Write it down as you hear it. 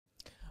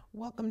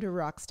Welcome to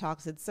Rocks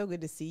Talks. It's so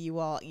good to see you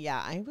all. Yeah,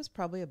 I was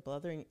probably a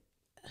blithering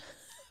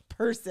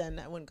person.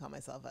 I wouldn't call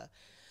myself a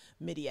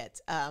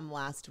idiot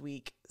last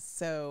week.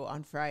 So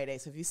on Friday.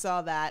 So if you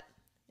saw that,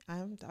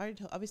 I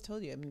always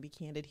told you, I'm going to be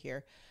candid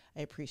here. I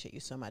appreciate you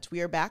so much.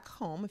 We are back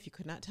home. If you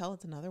could not tell,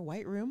 it's another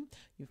white room.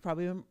 You've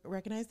probably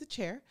recognized the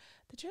chair.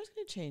 The chair's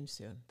going to change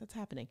soon. That's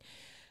happening.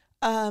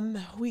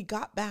 We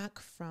got back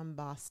from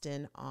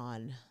Boston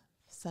on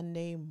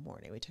Sunday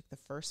morning. We took the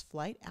first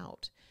flight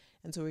out.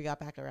 And so we got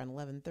back around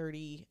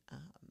 11:30.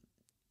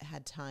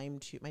 Had time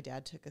to, my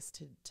dad took us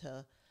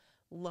to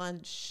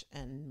lunch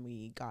and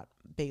we got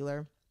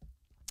Baylor.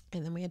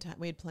 And then we had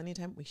plenty of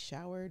time. We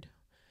showered,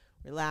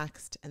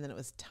 relaxed, and then it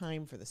was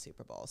time for the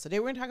Super Bowl. So today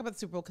we're going to talk about the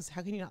Super Bowl because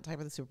how can you not talk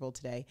about the Super Bowl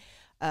today?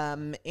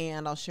 And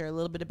I'll share a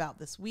little bit about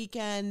this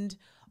weekend.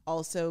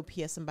 Also,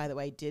 P.S. and by the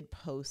way, I did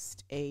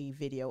post a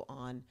video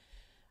on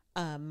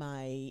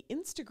my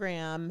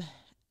Instagram,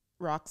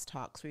 Rocks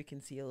Talks, where you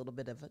can see a little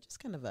bit of just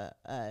kind of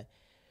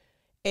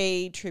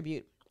a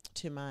tribute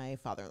to my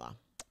father-in-law.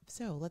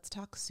 So let's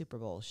talk Super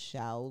Bowl,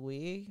 shall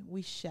we?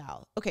 We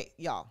shall. Okay,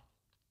 y'all.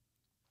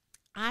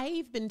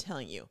 I've been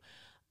telling you,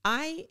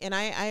 I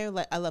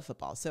love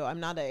football. So I'm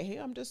not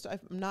I'm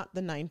not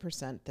the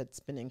 9%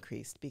 that's been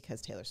increased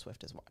because Taylor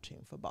Swift is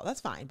watching football.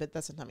 That's fine, but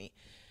that's not me.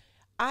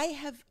 I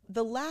have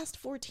the last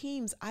 4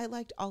 teams. I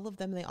liked all of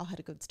them. And they all had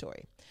a good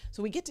story.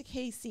 So we get to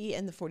KC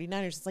and the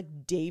 49ers. It's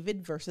like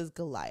David versus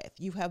Goliath.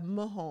 You have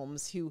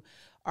Mahomes, who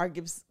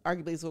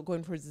arguably is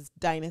going for this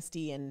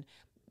dynasty, and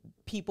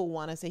people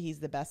want to say he's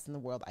the best in the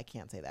world. I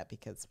can't say that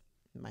because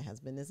my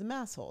husband is a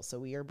masshole. So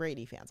we are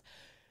Brady fans.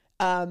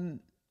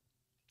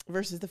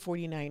 Versus the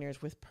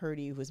 49ers with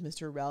Purdy, who was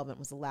Mr. Irrelevant,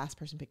 was the last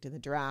person picked in the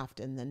draft.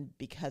 And then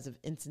because of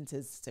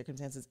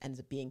circumstances,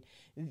 ends up being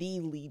the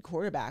lead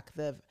quarterback,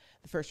 the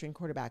first string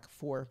quarterback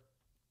for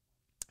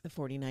the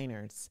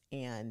 49ers.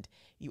 And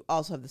you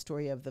also have the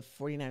story of the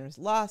 49ers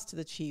lost to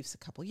the Chiefs a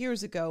couple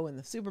years ago in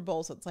the Super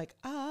Bowl. So it's like,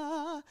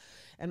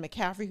 and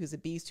McCaffrey, who's a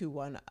beast, who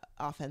won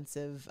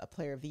offensive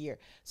player of the year.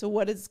 So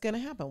what is going to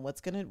happen?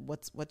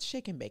 What's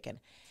shaking bacon?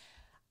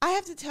 I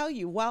have to tell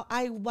you, while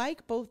I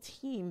like both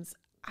teams,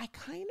 I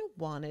kind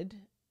of wanted,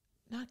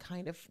 the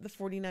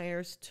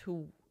 49ers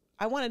to,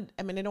 I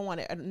don't want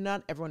it,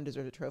 not everyone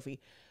deserves a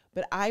trophy,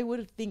 but I would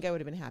have been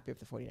happier if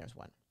the 49ers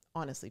won,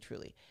 honestly,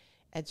 truly.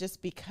 And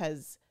just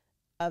because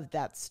of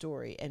that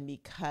story, and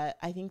because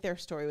I think their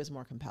story was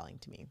more compelling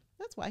to me.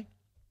 That's why.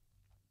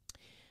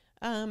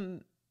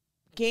 Game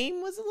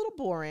was a little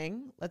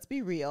boring, let's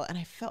be real, and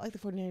I felt like the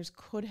 49ers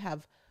could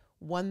have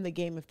won the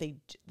game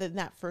in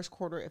that first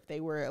quarter, if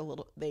they were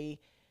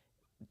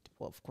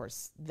of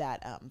course,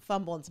 that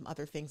fumble and some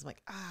other things. I'm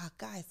like,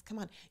 guys, come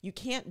on. You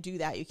can't do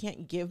that. You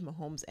can't give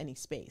Mahomes any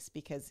space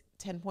because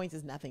 10 points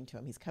is nothing to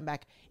him. He's come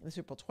back in the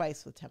Super Bowl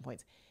twice with 10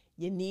 points.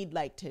 You need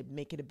to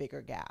make it a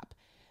bigger gap.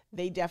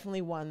 They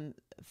definitely won.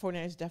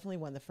 49ers definitely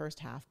won the first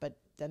half, but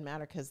doesn't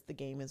matter because the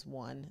game is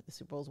won. The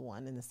Super Bowl is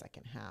won in the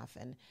second half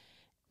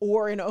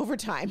or in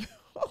overtime.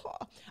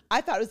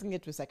 I thought it was going to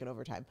get to a second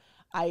overtime.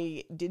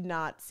 I did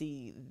not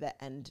see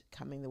the end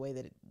coming the way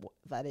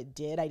that it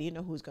did. I didn't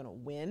know who was going to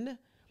win.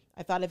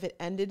 I thought if it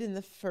ended in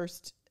the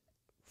first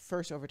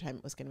overtime,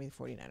 it was going to be the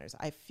 49ers.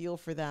 I feel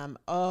for them.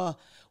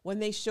 When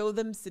they show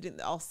them sitting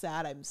all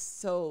sad, I'm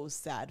so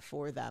sad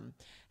for them.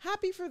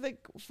 Happy for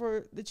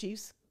the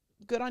Chiefs.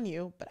 Good on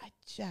you. But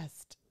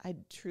I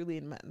truly,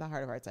 in the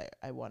heart of hearts,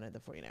 I wanted the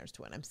 49ers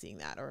to win. I'm seeing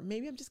that. Or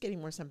maybe I'm just getting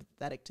more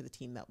sympathetic to the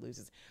team that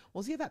loses.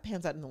 We'll see if that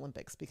pans out in the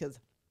Olympics because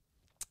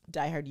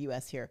diehard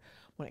U.S. here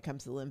when it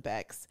comes to the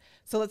Olympics.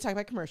 So let's talk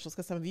about commercials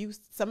because some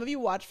of you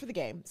watch for the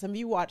game. Some of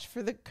you watch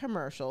for the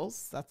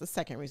commercials. That's the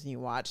second reason you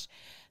watched.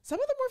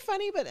 Some of them were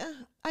funny, but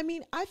I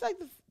feel like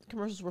the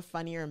commercials were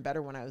funnier and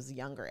better when I was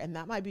younger. And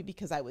that might be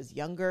because I was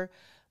younger,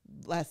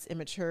 less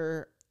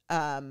immature,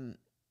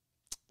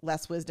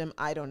 less wisdom.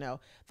 I don't know.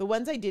 The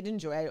ones I did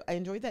enjoy, I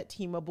enjoyed that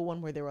T-Mobile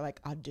one where they were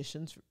like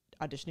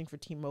auditioning for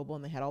T-Mobile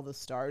and they had all the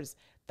stars.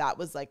 That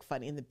was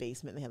funny in the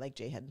basement. They had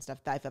J-Head and stuff.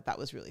 I thought that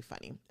was really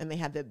funny. And they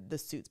had the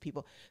Suits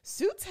people.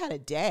 Suits had a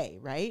day,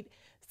 right?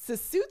 So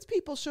Suits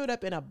people showed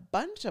up in a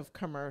bunch of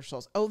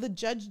commercials. Oh, the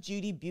Judge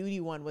Judy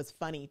Beauty one was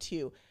funny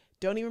too.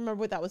 Don't even remember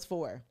what that was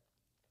for.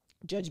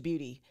 Judge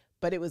Beauty,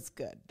 but it was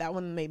good. That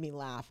one made me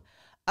laugh.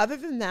 Other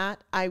than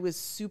that, I was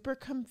super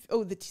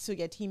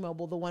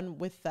T-Mobile, the one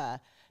with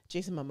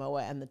Jason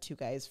Momoa and the 2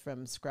 guys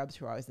from Scrubs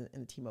who are always in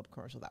the T-Mobile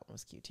commercial. That one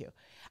was cute too.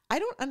 I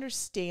don't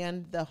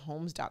understand the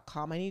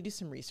homes.com. I need to do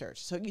some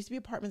research. So it used to be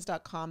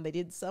apartments.com. They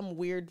did some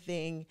weird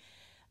thing.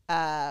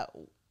 And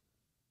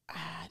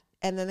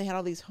then they had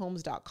all these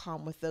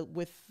homes.com with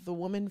the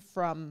woman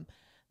from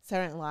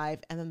Saturday Night Live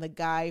and then the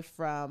guy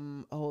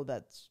from,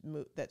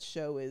 that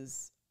show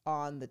is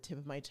on the tip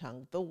of my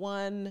tongue. The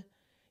one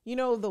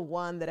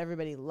that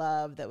everybody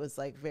loved that was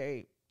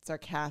very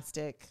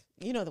sarcastic.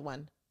 You know the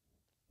one.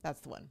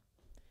 That's the one.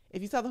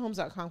 If you saw the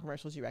homes.com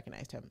commercials, you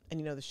recognized him and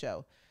you know the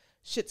show.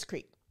 Schitt's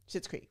Creek.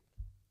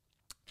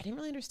 I didn't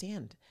really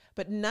understand,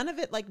 but none of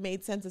it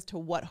made sense as to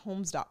what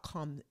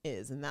homes.com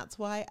is. And that's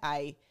why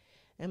I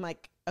am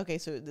okay,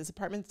 so this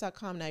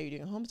apartments.com, now you're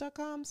doing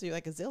homes.com. So you're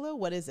like a Zillow.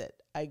 What is it?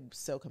 I'm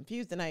so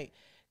confused. And it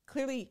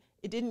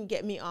didn't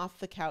get me off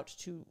the couch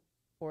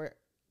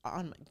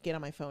get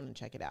on my phone and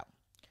check it out.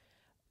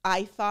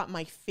 I thought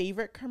my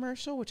favorite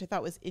commercial, which I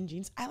thought was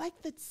Ingenious. I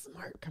like the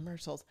smart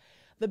commercials.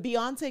 The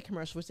Beyonce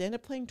commercial, which they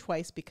ended up playing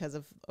twice because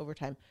of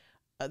overtime.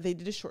 They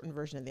did a shortened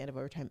version at the end of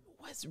overtime. It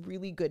was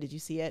really good. Did you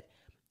see it?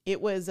 It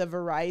was a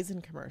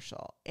Verizon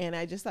commercial. And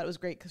I just thought it was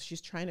great because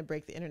she's trying to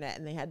break the internet.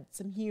 And they had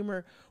some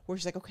humor where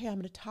she's like, okay, I'm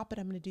going to top it.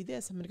 I'm going to do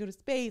this. I'm going to go to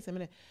space. I'm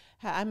going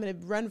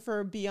to run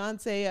for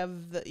Beyonce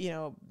of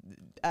the,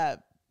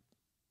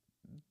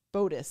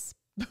 BOTUS.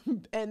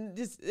 And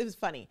it was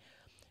funny.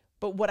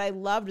 But what I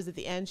loved is at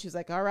the end, she was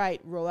like, all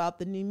right, roll out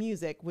the new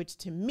music, which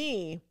to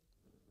me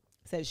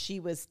says she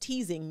was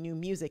teasing new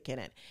music in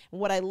it. And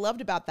what I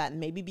loved about that, and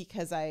maybe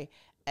because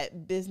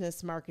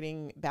business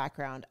marketing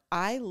background,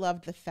 I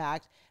loved the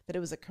fact that it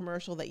was a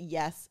commercial that,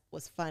 yes,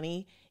 was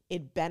funny.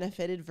 It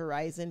benefited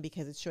Verizon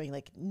because it's showing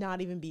like not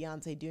even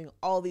Beyonce doing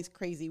all these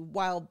crazy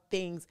wild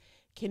things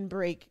can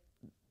break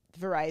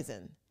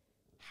Verizon.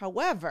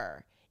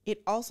 However,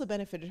 it also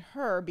benefited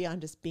her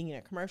beyond just being in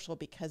a commercial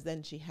because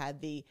then she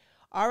had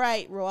all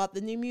right, roll out the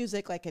new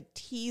music, like a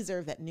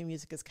teaser that new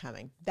music is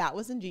coming. That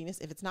was ingenious.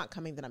 If it's not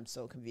coming, then I'm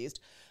so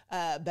confused.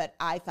 But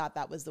I thought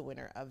that was the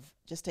winner of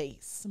just a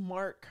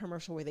smart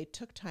commercial where they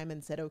took time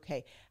and said,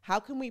 okay, how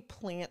can we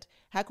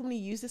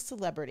use this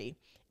celebrity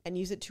and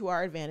use it to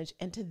our advantage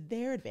and to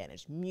their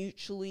advantage,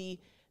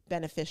 mutually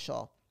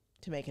beneficial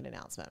to make an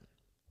announcement.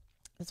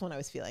 That's what I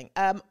was feeling.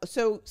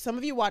 So some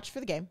of you watched for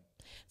the game.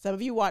 Some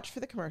of you watched for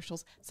the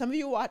commercials. Some of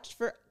you watched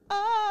for,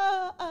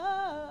 no.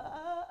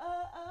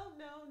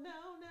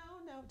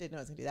 Didn't know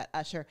I was going to do that.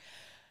 Usher.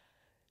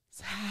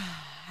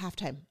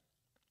 Halftime.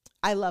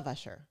 I love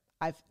Usher.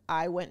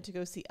 I went to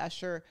go see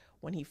Usher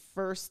when he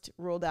first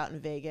rolled out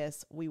in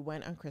Vegas. We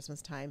went on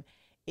Christmas time.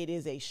 It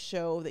is a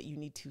show that you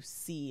need to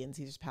see in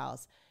Caesar's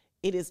Palace.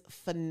 It is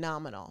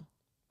phenomenal.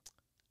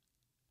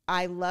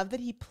 I love that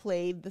he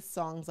played the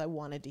songs I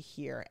wanted to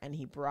hear, and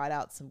he brought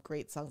out some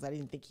great songs I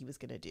didn't think he was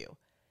going to do.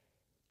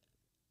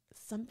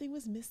 Something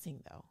was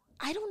missing, though.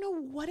 I don't know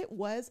what it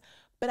was,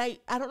 but I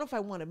don't know if I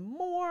wanted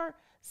more.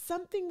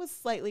 Something was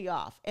slightly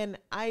off. And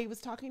I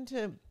was talking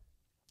to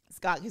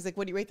Scott. He's like,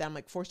 what do you rate that? I'm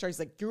like, 4 stars. He's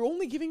like, you're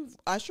only giving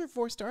Usher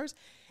 4 stars?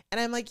 And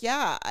I'm like,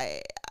 yeah,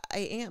 I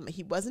am.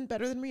 He wasn't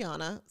better than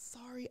Rihanna.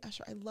 Sorry,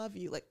 Usher. I love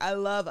you. Like, I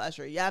love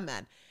Usher. Yeah,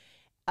 man.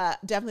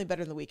 Definitely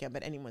better than The Weeknd,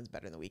 but anyone's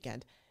better than The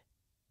Weeknd.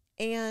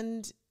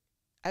 And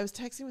I was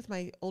texting with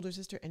my older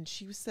sister, and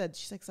she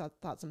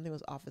thought something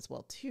was off as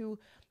well too.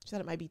 She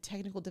thought it might be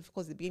technical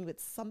difficulties at the beginning,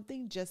 but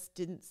something just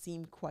didn't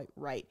seem quite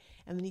right.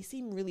 And then he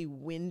seemed really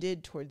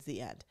winded towards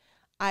the end.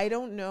 I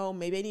don't know.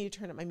 Maybe I need to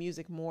turn up my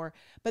music more.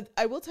 But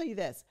I will tell you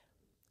this.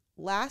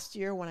 Last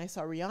year when I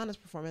saw Rihanna's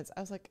performance,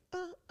 I was like,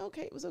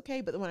 okay, it was okay.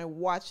 But then when I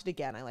watched it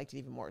again, I liked it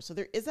even more. So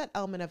there is that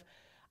element of,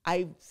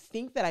 I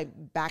think that I'm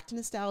back to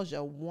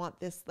nostalgia, want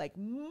this like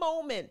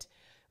moment.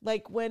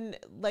 Like when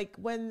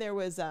there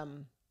was,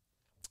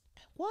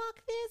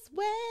 Walk This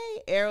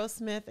Way,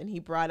 Aerosmith, and he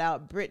brought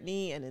out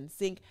Britney and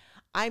NSYNC.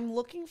 I'm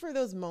looking for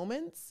those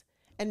moments,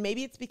 and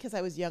maybe it's because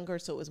I was younger,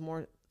 so it was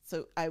more,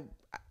 so I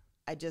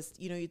just,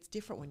 it's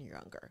different when you're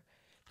younger.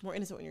 It's more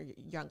innocent when you're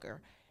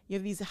younger. You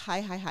have these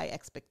high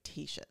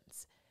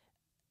expectations.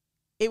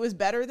 It was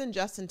better than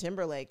Justin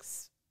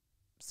Timberlake's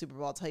Super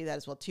Bowl, I'll tell you that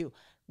as well, too.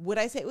 Would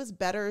I say it was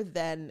better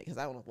than, because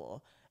I don't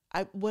know,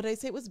 would I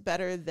say it was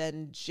better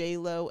than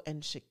J-Lo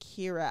and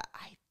Shakira?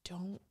 I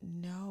don't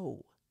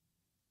know.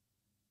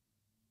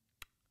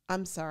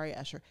 I'm sorry,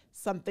 Usher.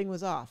 Something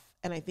was off.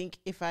 And I think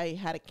if I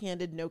had a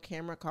candid, no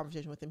camera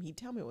conversation with him, he'd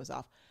tell me it was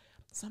off.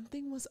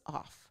 Something was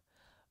off.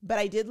 But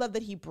I did love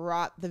that he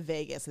brought the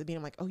Vegas. I mean,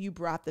 I'm like, oh, you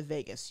brought the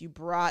Vegas. You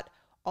brought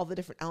all the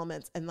different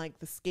elements, and like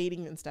the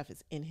skating and stuff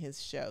is in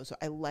his show. So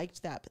I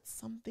liked that, but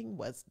something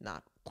was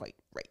not quite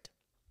right.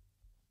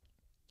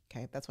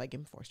 Okay, that's why I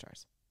give him 4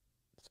 stars.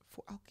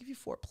 I'll give you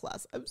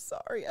 4+. I'm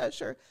sorry,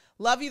 Usher.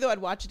 Love you, though. I'd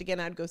watch it again.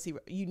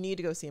 You need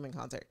to go see him in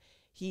concert.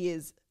 He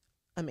is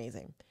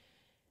amazing.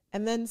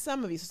 And then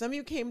some of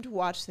you came to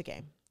watch the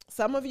game.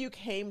 Some of you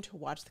came to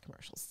watch the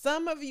commercials.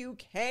 Some of you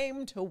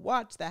came to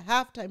watch the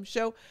halftime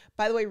show.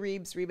 By the way,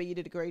 Reba, you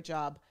did a great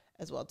job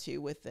as well, too,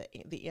 with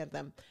the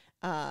anthem.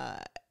 And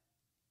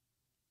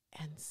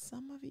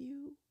some of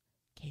you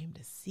came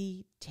to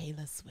see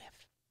Taylor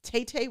Swift.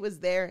 Tay-Tay was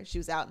there. She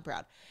was out and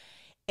proud.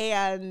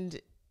 And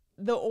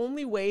the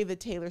only way the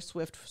Taylor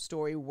Swift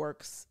story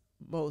works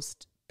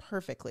most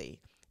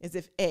perfectly is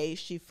if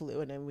she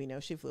flew, and then we know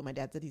she flew. My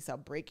dad said he saw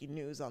breaking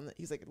news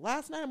he's like,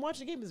 last night I'm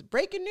watching the game, it's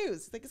breaking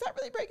news. He's like, is that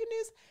really breaking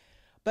news?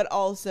 But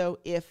also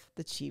if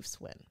the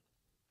Chiefs win.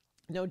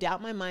 No doubt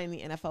in my mind,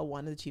 the NFL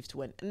wanted the Chiefs to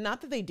win.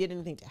 Not that they did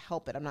anything to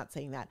help it. I'm not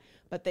saying that.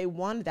 But they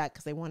wanted that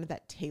because they wanted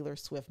that Taylor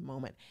Swift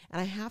moment. And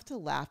I have to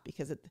laugh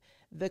because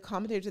the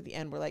commentators at the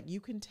end were like,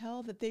 you can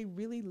tell that they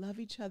really love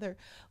each other.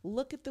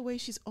 Look at the way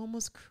she's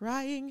almost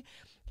crying,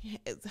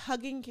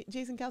 hugging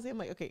Jason Kelsey. I'm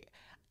like, okay,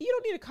 you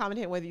don't need to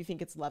commentate on whether you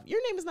think it's love. Your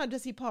name is not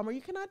Jesse Palmer.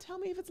 You cannot tell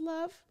me if it's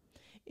love.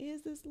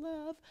 is this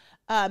love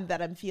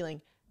that I'm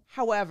feeling.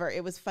 However,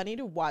 it was funny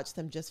to watch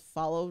them just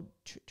follow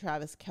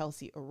Travis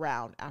Kelce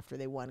around after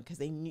they won, because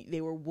they knew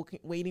they were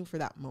waiting for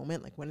that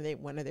moment. Like, when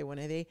are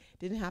they?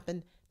 Didn't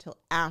happen till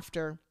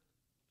after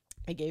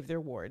I gave their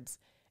awards,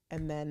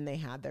 and then they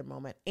had their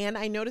moment. And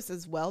I noticed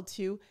as well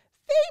too,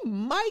 they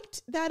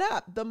mic'd that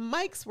up. The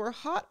mics were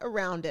hot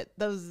around it.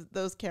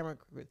 Those camera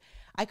crews.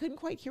 I couldn't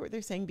quite hear what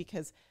they're saying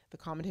because the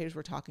commentators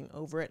were talking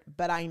over it.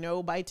 But I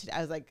know by today,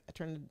 I was like, I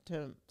turned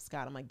to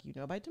Scott. I'm like,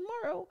 by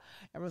tomorrow,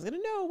 everyone's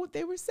gonna know what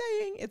they were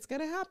saying. It's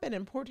gonna happen.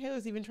 And poor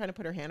Taylor's even trying to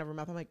put her hand over her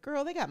mouth. I'm like,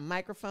 girl, they got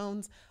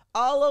microphones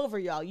all over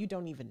y'all. You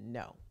don't even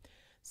know.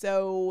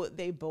 So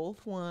they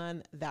both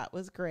won. That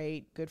was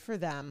great. Good for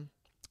them.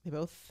 They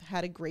both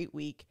had a great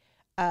week.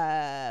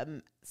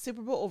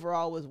 Super Bowl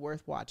overall was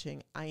worth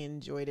watching. I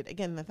enjoyed it.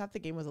 Again, I thought the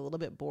game was a little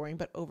bit boring,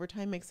 but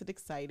overtime makes it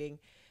exciting.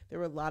 There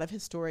were a lot of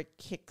historic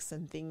kicks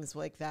and things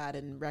like that,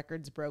 and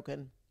records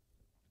broken.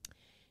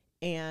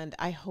 And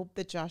I hope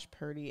that Josh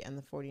Purdy and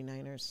the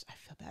 49ers, I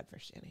feel bad for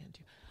Shanahan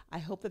too. I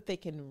hope that they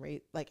can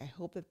I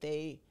hope that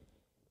they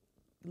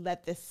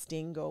let this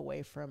sting go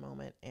away for a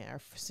moment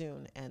or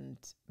soon and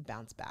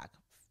bounce back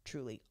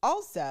truly.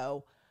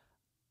 Also,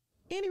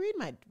 Andy Reid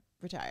might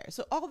retire.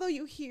 So although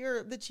you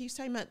hear the Chiefs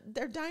talking about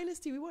their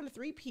dynasty, we want a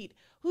three-peat,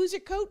 who's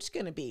your coach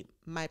going to be?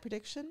 My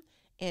prediction,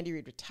 Andy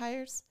Reid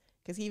retires,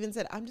 because he even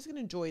said, I'm just going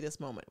to enjoy this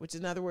moment, which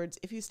in other words,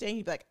 if he's staying,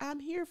 he'd be like,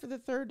 I'm here for the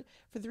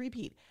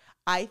repeat.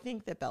 I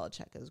think that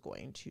Belichick is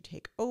going to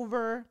take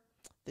over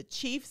the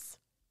Chiefs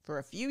for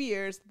a few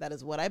years. That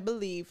is what I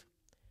believe,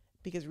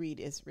 because Reid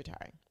is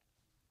retiring.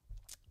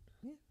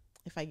 Yeah.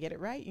 If I get it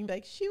right, you'd be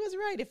like, she was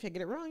right. If I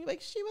get it wrong, you'd be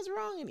like, she was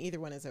wrong. And either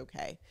one is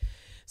okay.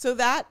 So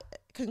that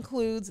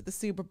concludes the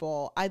Super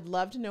Bowl. I'd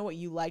love to know what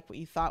you liked, what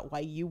you thought, why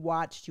you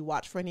watched. You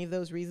watched for any of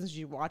those reasons?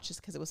 You watched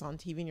just because it was on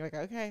TV and you're like,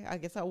 okay, I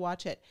guess I'll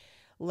watch it.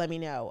 Let me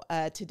know.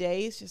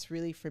 Today is just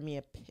really for me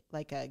a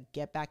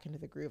get back into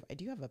the groove. I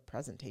do have a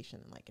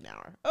presentation in like an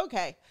hour.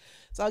 Okay,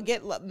 so I'll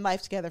get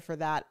life together for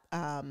that.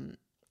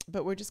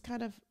 But we're just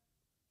kind of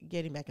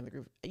getting back in the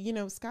groove. You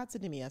know, Scott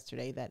said to me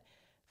yesterday that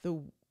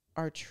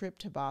our trip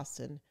to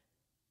Boston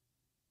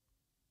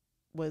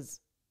was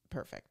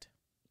perfect.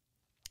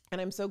 And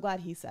I'm so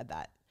glad he said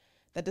that.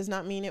 That does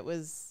not mean it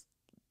was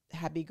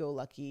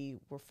happy-go-lucky,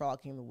 we're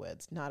frolicking in the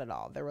woods. Not at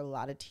all. There were a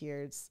lot of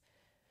tears.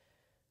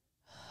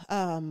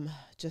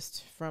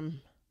 Just from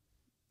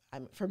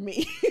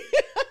me.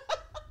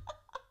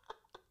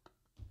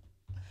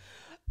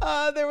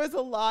 There were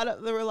a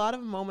lot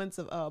of moments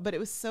of, but it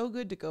was so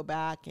good to go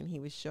back, and he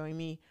was showing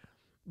me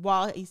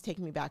while he's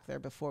taking me back there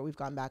before. We've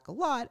gone back a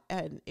lot,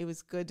 and it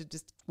was good to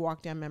just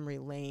walk down memory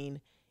lane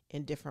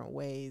in different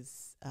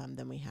ways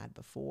than we had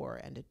before.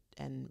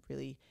 And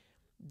really,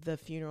 the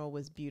funeral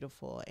was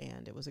beautiful,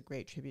 and it was a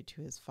great tribute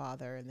to his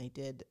father. And they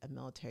did a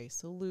military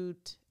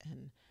salute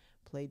and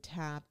played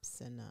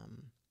taps, and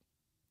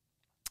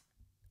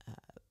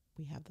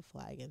we have the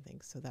flag and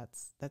things. So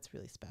that's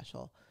really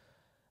special.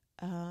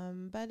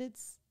 But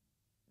it's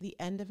the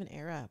end of an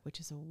era,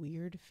 which is a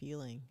weird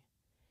feeling.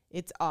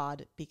 It's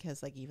odd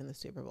because, like, even the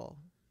Super Bowl,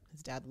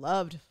 his dad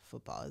loved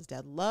football. His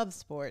dad loved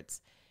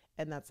sports,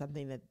 and that's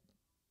something that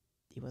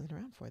he wasn't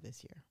around for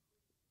this year.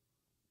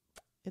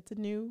 It's a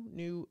new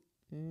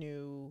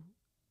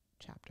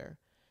chapter,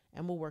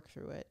 and we'll work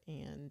through it.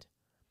 And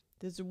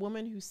there's a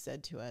woman who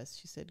said to us,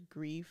 she said,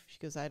 grief, she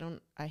goes,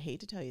 I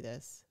hate to tell you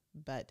this,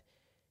 but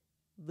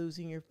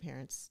losing your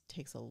parents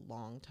takes a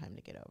long time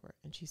to get over.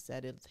 And she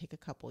said it'll take a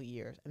couple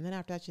years. And then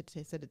after that, she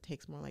said it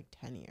takes more like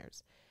 10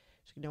 years.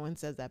 No one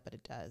says that, but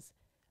it does,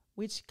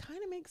 which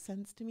kind of makes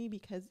sense to me,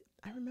 because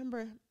I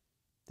remember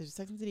there's a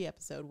Sex and the City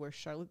episode where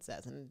Charlotte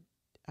says, and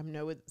I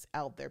know it's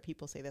out there,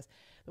 people say this,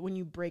 that when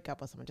you break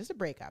up with someone, just a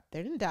breakup,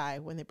 they didn't die.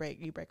 When you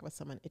break up with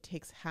someone, it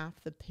takes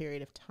half the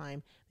period of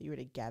time that you were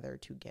together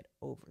to get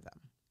over them.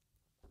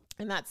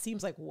 And that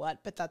seems like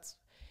what? But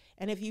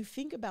and if you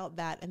think about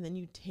that, and then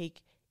you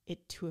take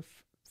it to a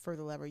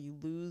further level, you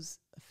lose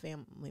a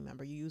family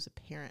member, you lose a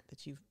parent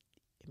that you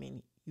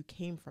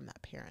came from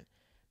that parent.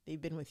 They've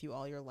been with you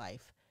all your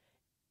life,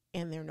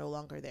 and they're no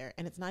longer there.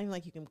 And it's not even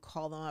like you can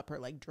call them up or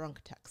like drunk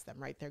text them,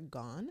 right? They're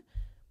gone.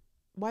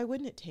 Why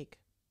wouldn't it take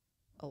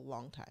a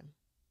long time?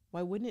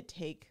 Why wouldn't it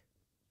take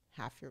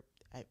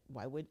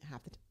why wouldn't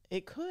half the time?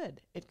 It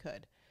could.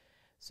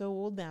 So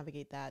we'll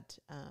navigate that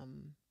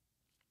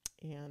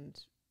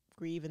and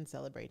grieve and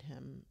celebrate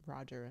him,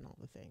 Roger, and all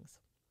the things.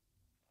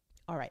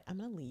 All right, I'm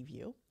going to leave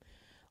you.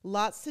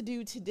 Lots to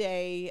do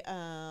today,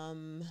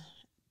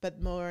 but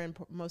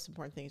most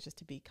important thing is just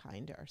to be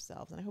kind to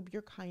ourselves. And I hope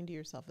you're kind to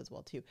yourself as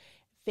well, too.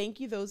 Thank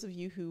you, those of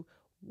you who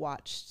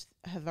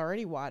have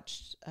already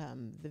watched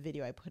the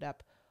video I put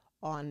up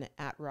on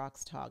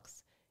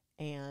 @RocksTalks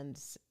and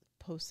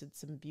posted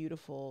some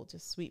beautiful,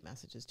 just sweet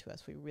messages to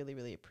us. We really,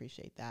 really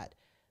appreciate that.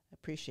 I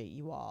appreciate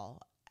you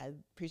all. I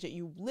appreciate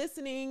you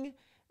listening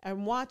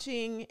and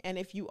watching. And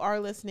if you are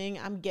listening,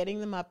 I'm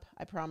getting them up,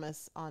 I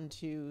promise,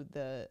 onto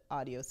the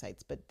audio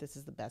sites. But this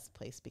is the best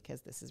place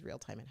because this is real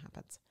time. It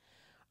happens.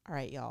 All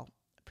right, y'all.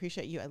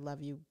 Appreciate you. I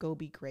love you. Go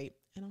be great.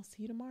 And I'll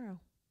see you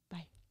tomorrow.